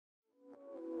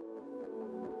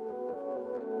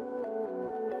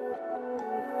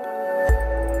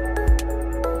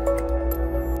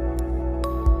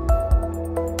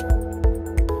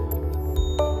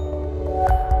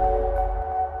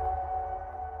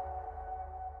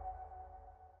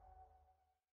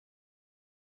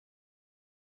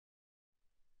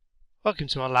Welcome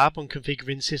to my lab on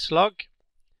configuring Syslog.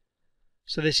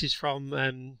 So this is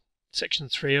from section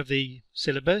 3 of the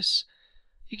syllabus.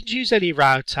 You can choose any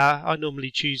router. I normally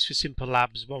choose for simple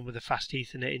labs one with a fast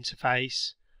Ethernet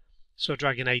interface. So I'll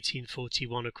drag an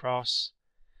 1841 across.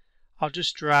 I'll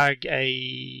just drag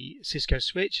a Cisco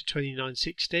switch, a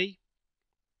 2960,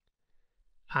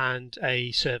 and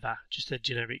a server, just a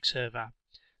generic server.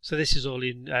 So this is all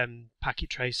in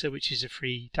Packet Tracer, which is a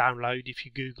free download if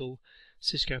you Google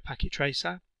Cisco Packet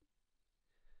Tracer.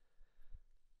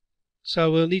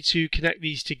 So we'll need to connect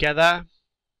these together,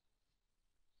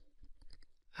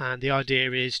 and the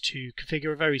idea is to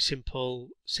configure a very simple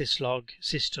Syslog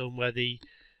system where the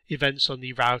events on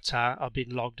the router are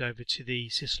being logged over to the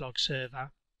Syslog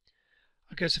server.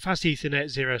 Okay, so fast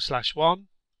Ethernet 0/1.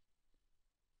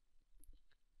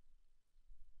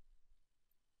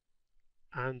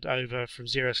 And over from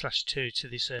 0/2 to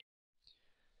the server.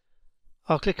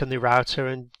 I'll click on the router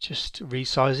and just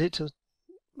resize it to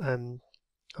a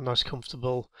nice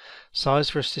comfortable size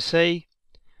for us to see.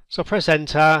 So I'll press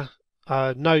enter,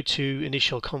 no to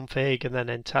initial config, and then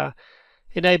enter.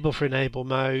 Enable for enable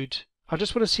mode. I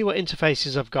just want to see what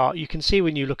interfaces I've got. You can see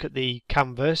when you look at the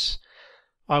canvas,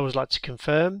 I always like to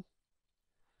confirm.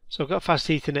 So I've got fast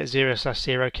Ethernet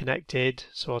 0/0 connected,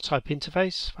 so I'll type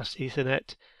interface, fast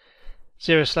Ethernet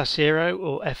 0/0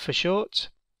 or F for short.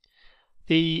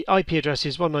 The IP address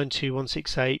is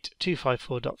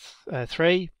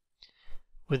 192.168.254.3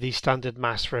 with the standard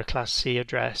mask for a class C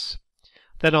address.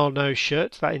 Then I'll no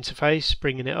shut that interface,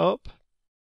 bringing it up.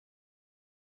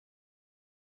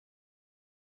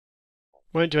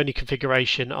 Won't do any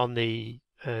configuration on the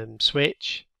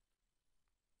switch.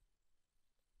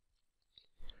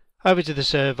 Over to the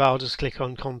server, I'll just click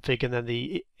on config and then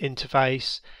the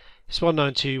interface. It's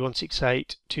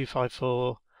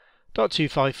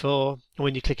 192.168.254.254, and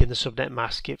when you click in the subnet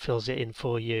mask it fills it in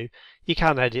for you. You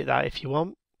can edit that if you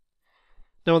want.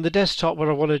 Now on the desktop, what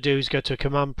I want to do is go to a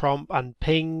command prompt and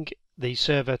ping the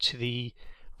server to the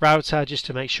router just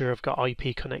to make sure I've got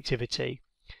IP connectivity.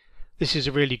 This is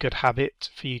a really good habit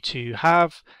for you to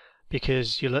have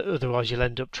because otherwise you'll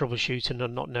end up troubleshooting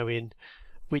and not knowing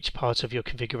which part of your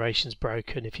configuration is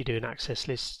broken if you're doing access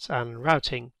lists and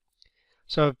routing.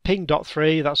 So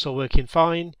ping.3, that's all working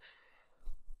fine.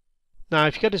 Now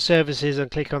if you go to services and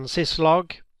click on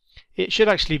Syslog, it should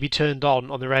actually be turned on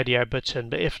the radio button,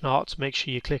 but if not, make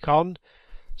sure you click on.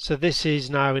 So this is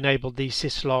now enabled the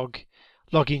Syslog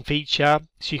logging feature,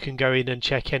 so you can go in and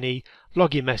check any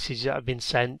login messages that have been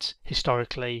sent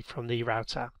historically from the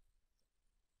router.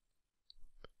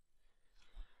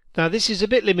 Now this is a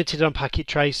bit limited on Packet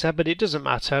Tracer, but it doesn't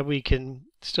matter, we can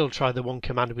still try the one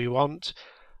command we want.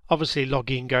 Obviously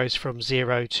logging goes from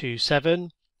 0 to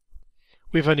 7.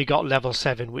 We've only got level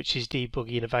 7, which is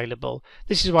debugging available.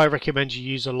 This is why I recommend you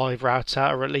use a live router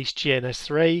or at least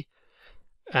GNS3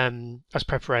 as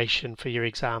preparation for your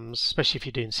exams, especially if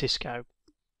you're doing Cisco.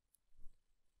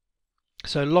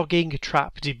 So logging,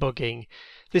 trap, debugging.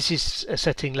 This is a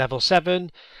setting level 7,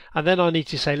 and then I need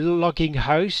to say logging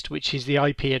host, which is the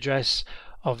IP address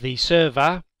of the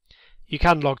server. You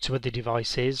can log to other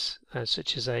devices,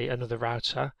 such as another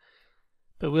router,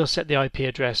 but we'll set the IP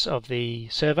address of the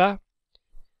server.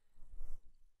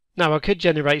 Now I could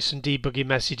generate some debugging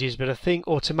messages, but I think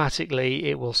automatically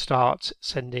it will start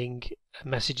sending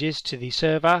messages to the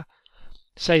server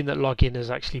saying that login has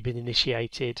actually been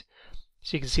initiated.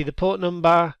 So you can see the port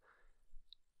number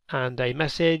and a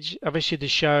message. I've issued the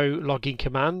show login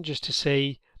command just to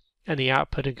see any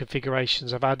output and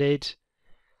configurations I've added,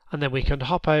 and then we can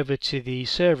hop over to the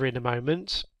server in a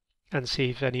moment and see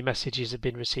if any messages have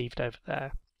been received over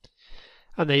there.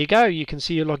 And there you go, you can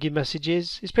see your login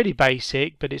messages. It's pretty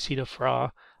basic, but it's enough for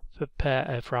our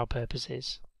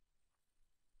purposes.